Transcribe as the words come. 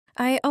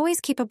I always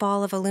keep a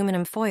ball of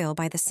aluminum foil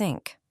by the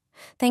sink.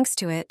 Thanks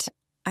to it,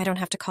 I don't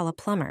have to call a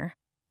plumber.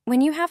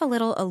 When you have a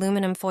little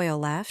aluminum foil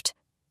left,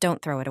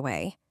 don't throw it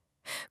away.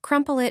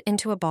 Crumple it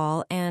into a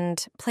ball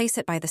and place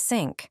it by the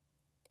sink.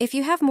 If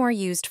you have more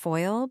used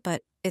foil,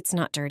 but it's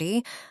not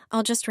dirty,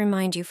 I'll just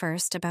remind you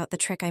first about the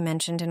trick I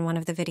mentioned in one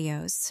of the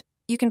videos.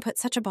 You can put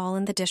such a ball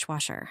in the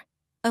dishwasher.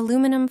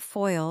 Aluminum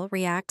foil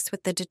reacts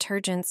with the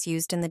detergents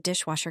used in the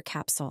dishwasher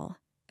capsule.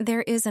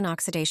 There is an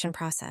oxidation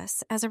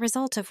process, as a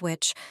result of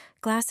which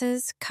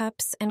glasses,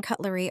 cups, and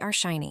cutlery are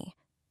shiny.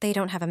 They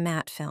don't have a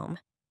matte film.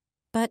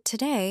 But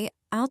today,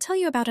 I'll tell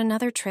you about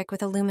another trick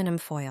with aluminum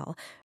foil.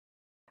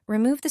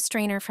 Remove the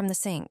strainer from the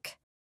sink.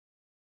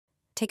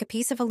 Take a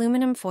piece of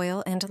aluminum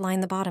foil and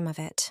line the bottom of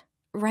it,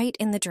 right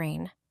in the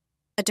drain.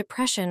 A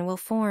depression will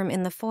form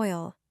in the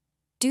foil.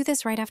 Do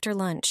this right after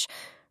lunch.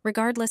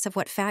 Regardless of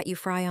what fat you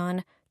fry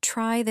on,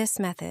 try this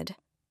method.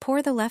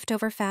 Pour the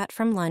leftover fat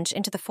from lunch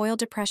into the foil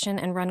depression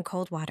and run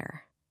cold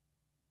water.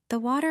 The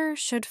water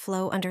should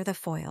flow under the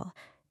foil.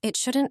 It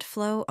shouldn't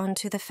flow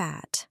onto the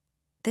fat.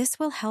 This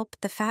will help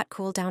the fat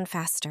cool down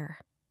faster.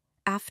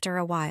 After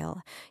a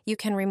while, you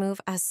can remove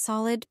a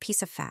solid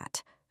piece of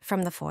fat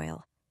from the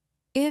foil.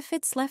 If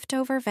it's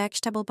leftover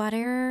vegetable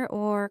butter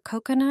or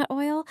coconut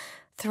oil,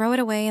 throw it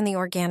away in the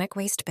organic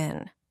waste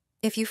bin.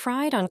 If you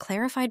fried on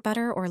clarified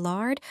butter or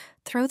lard,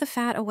 throw the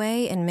fat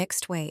away in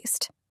mixed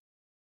waste.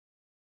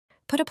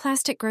 Put a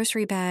plastic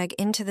grocery bag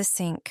into the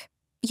sink.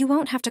 You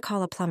won't have to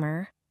call a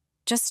plumber.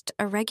 Just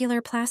a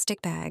regular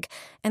plastic bag,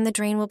 and the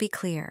drain will be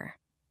clear.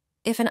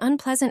 If an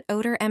unpleasant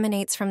odor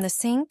emanates from the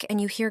sink and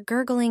you hear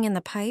gurgling in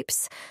the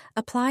pipes,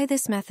 apply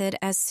this method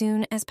as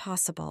soon as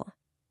possible.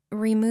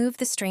 Remove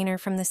the strainer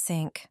from the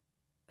sink.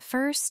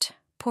 First,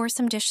 pour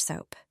some dish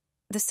soap.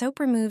 The soap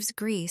removes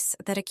grease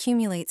that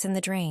accumulates in the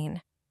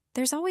drain.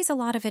 There's always a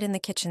lot of it in the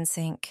kitchen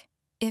sink.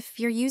 If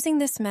you're using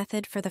this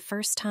method for the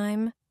first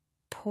time,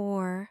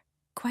 pour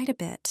quite a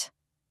bit.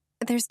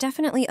 There's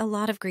definitely a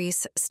lot of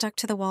grease stuck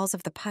to the walls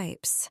of the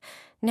pipes.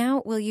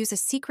 Now we'll use a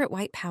secret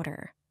white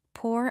powder.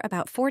 Pour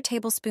about 4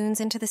 tablespoons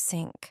into the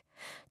sink.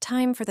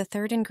 Time for the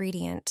third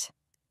ingredient.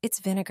 It's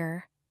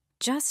vinegar.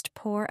 Just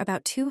pour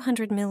about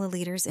 200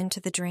 milliliters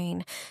into the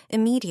drain.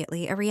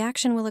 Immediately, a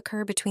reaction will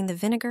occur between the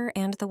vinegar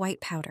and the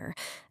white powder,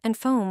 and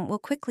foam will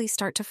quickly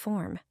start to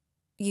form.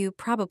 You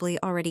probably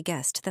already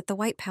guessed that the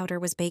white powder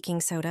was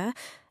baking soda.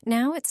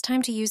 Now it's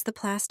time to use the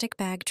plastic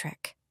bag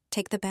trick.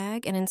 Take the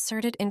bag and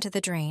insert it into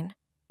the drain.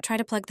 Try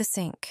to plug the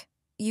sink.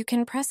 You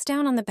can press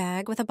down on the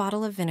bag with a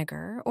bottle of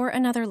vinegar or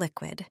another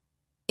liquid.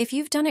 If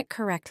you've done it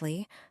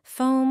correctly,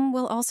 foam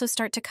will also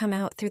start to come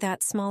out through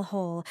that small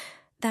hole.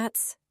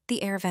 That's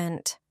the air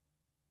vent.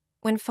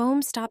 When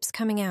foam stops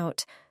coming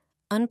out,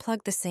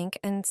 unplug the sink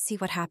and see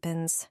what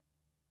happens.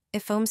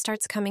 If foam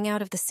starts coming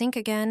out of the sink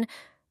again,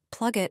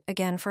 plug it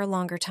again for a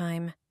longer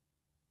time.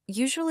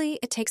 Usually,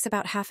 it takes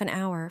about half an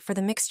hour for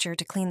the mixture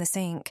to clean the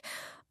sink.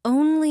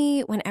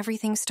 Only when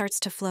everything starts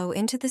to flow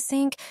into the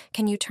sink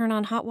can you turn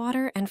on hot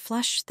water and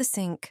flush the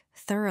sink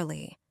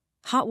thoroughly.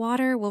 Hot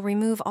water will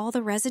remove all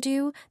the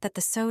residue that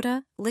the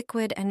soda,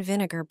 liquid, and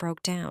vinegar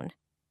broke down.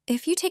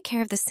 If you take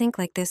care of the sink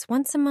like this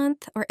once a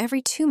month or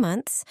every 2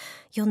 months,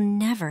 you'll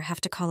never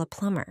have to call a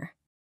plumber.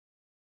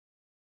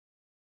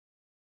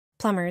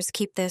 Plumbers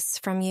keep this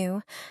from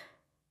you.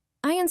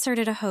 I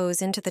inserted a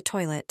hose into the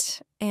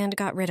toilet and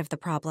got rid of the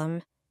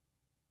problem.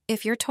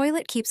 If your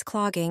toilet keeps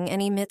clogging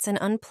and emits an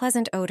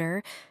unpleasant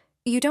odor,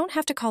 you don't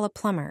have to call a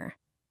plumber.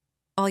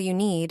 All you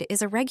need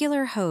is a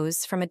regular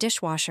hose from a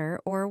dishwasher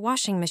or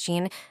washing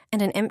machine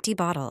and an empty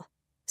bottle.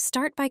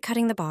 Start by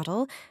cutting the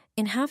bottle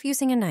in half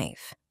using a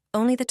knife.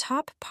 Only the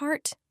top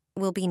part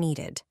will be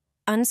needed.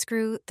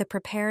 Unscrew the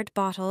prepared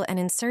bottle and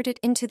insert it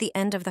into the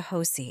end of the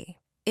hosey.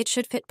 It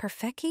should fit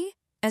perfectly,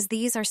 as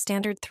these are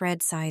standard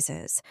thread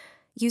sizes.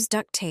 Use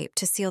duct tape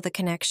to seal the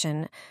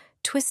connection.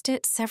 Twist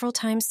it several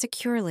times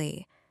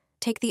securely.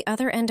 Take the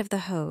other end of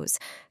the hose.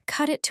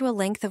 Cut it to a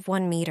length of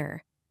 1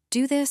 meter.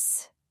 Do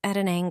this at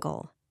an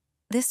angle.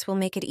 This will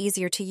make it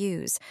easier to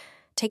use.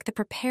 Take the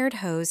prepared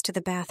hose to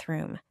the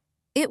bathroom.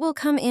 It will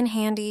come in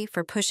handy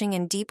for pushing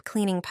in deep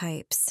cleaning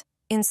pipes.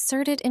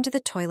 Insert it into the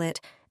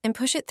toilet and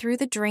push it through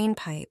the drain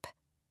pipe.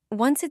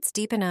 Once it's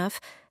deep enough,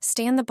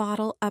 stand the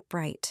bottle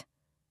upright.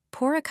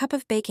 Pour a cup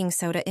of baking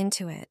soda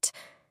into it.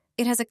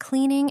 It has a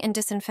cleaning and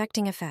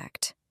disinfecting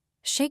effect.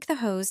 Shake the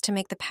hose to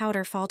make the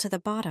powder fall to the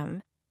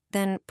bottom.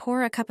 Then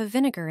pour a cup of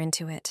vinegar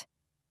into it.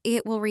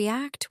 It will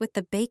react with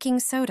the baking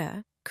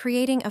soda,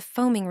 creating a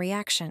foaming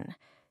reaction.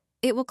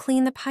 It will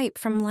clean the pipe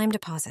from lime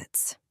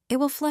deposits. It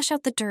will flush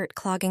out the dirt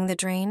clogging the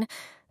drain.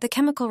 The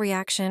chemical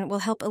reaction will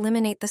help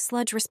eliminate the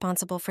sludge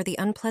responsible for the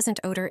unpleasant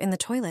odor in the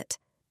toilet.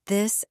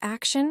 This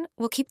action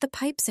will keep the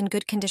pipes in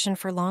good condition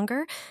for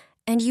longer,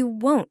 and you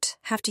won't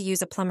have to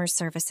use a plumber's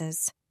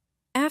services.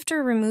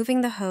 After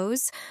removing the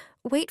hose,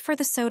 wait for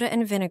the soda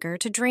and vinegar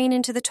to drain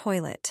into the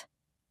toilet.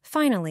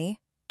 Finally,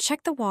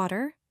 check the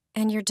water,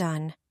 and you're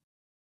done.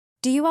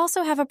 Do you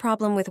also have a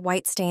problem with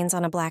white stains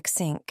on a black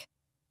sink?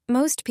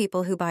 Most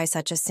people who buy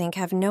such a sink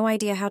have no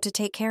idea how to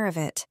take care of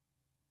it.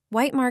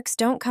 White marks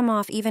don't come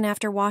off even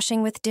after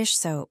washing with dish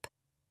soap.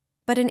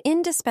 But an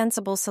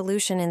indispensable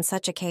solution in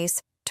such a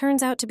case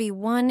turns out to be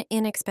one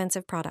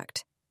inexpensive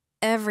product.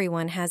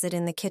 Everyone has it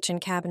in the kitchen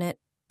cabinet,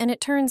 and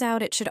it turns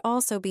out it should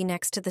also be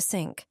next to the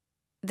sink.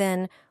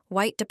 Then,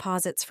 white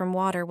deposits from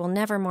water will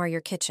never mar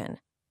your kitchen.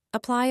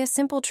 Apply a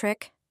simple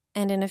trick,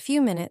 and in a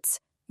few minutes,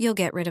 you'll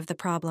get rid of the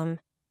problem.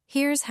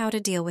 Here's how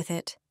to deal with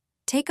it.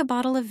 Take a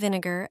bottle of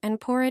vinegar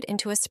and pour it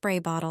into a spray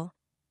bottle.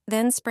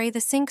 Then spray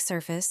the sink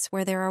surface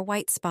where there are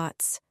white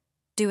spots.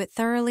 Do it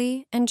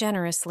thoroughly and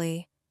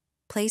generously.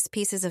 Place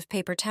pieces of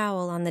paper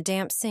towel on the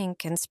damp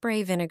sink and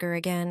spray vinegar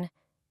again.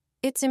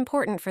 It's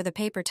important for the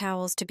paper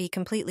towels to be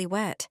completely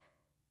wet.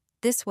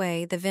 This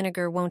way, the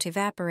vinegar won't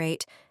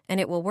evaporate and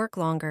it will work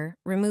longer,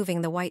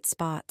 removing the white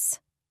spots.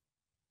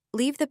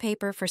 Leave the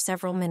paper for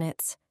several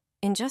minutes.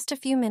 In just a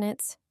few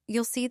minutes,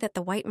 you'll see that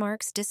the white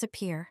marks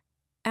disappear.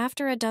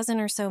 After a dozen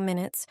or so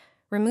minutes,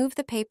 remove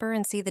the paper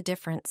and see the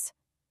difference.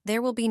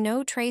 There will be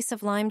no trace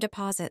of lime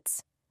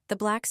deposits. The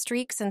black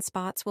streaks and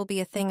spots will be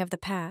a thing of the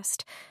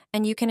past,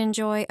 and you can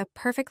enjoy a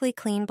perfectly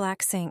clean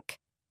black sink.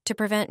 To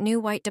prevent new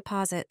white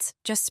deposits,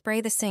 just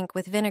spray the sink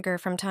with vinegar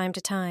from time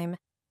to time,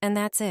 and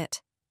that's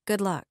it.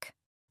 Good luck.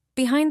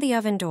 Behind the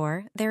oven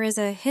door, there is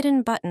a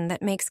hidden button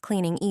that makes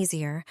cleaning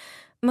easier.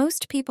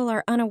 Most people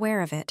are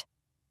unaware of it.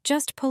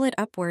 Just pull it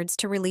upwards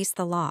to release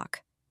the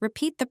lock.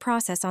 Repeat the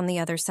process on the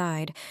other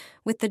side.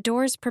 With the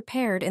doors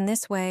prepared in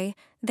this way,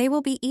 they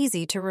will be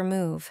easy to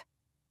remove.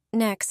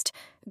 Next,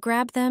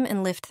 grab them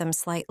and lift them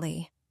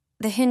slightly.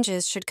 The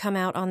hinges should come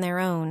out on their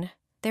own.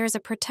 There is a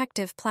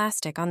protective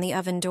plastic on the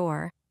oven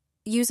door.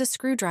 Use a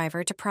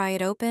screwdriver to pry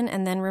it open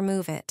and then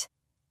remove it.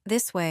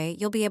 This way,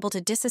 you'll be able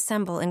to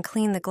disassemble and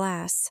clean the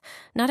glass.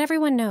 Not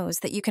everyone knows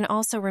that you can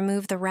also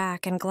remove the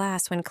rack and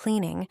glass when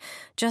cleaning.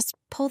 Just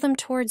pull them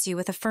towards you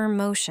with a firm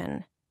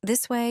motion.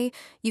 This way,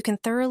 you can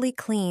thoroughly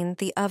clean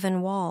the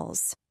oven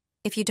walls.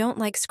 If you don't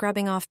like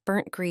scrubbing off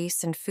burnt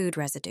grease and food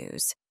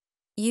residues,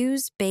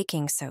 use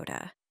baking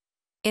soda.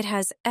 It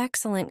has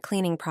excellent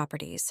cleaning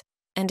properties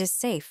and is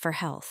safe for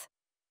health.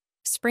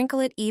 Sprinkle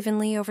it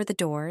evenly over the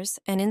doors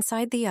and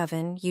inside the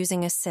oven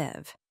using a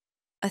sieve.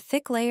 A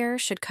thick layer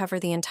should cover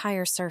the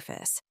entire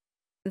surface.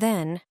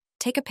 Then,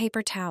 take a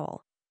paper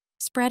towel.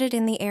 Spread it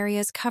in the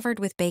areas covered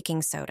with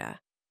baking soda.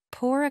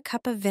 Pour a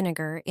cup of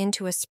vinegar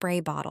into a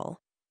spray bottle.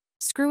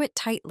 Screw it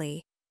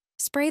tightly.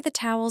 Spray the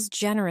towels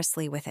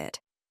generously with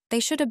it. They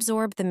should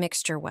absorb the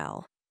mixture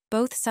well.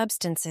 Both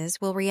substances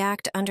will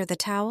react under the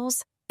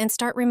towels and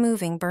start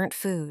removing burnt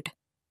food.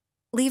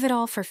 Leave it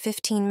all for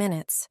 15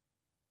 minutes.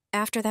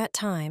 After that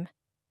time,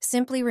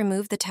 simply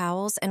remove the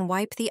towels and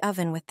wipe the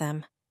oven with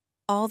them.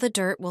 All the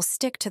dirt will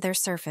stick to their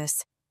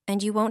surface,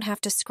 and you won't have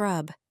to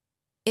scrub.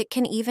 It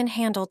can even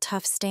handle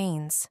tough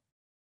stains.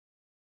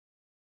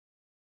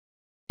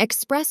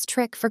 Express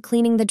trick for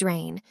cleaning the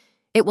drain.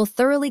 It will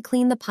thoroughly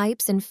clean the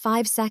pipes in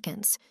 5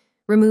 seconds.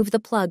 Remove the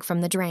plug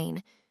from the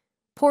drain.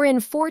 Pour in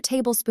 4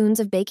 tablespoons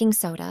of baking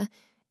soda.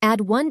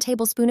 Add 1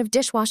 tablespoon of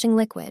dishwashing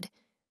liquid.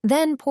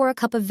 Then pour a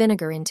cup of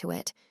vinegar into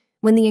it.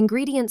 When the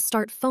ingredients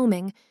start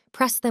foaming,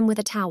 press them with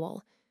a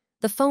towel.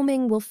 The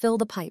foaming will fill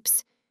the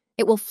pipes.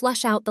 It will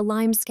flush out the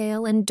lime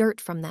scale and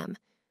dirt from them.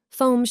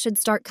 Foam should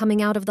start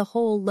coming out of the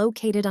hole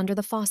located under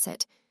the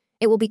faucet.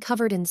 It will be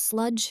covered in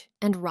sludge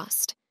and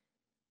rust.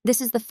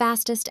 This is the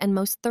fastest and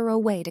most thorough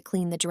way to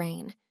clean the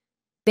drain.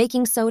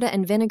 Baking soda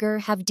and vinegar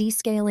have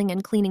descaling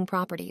and cleaning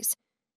properties.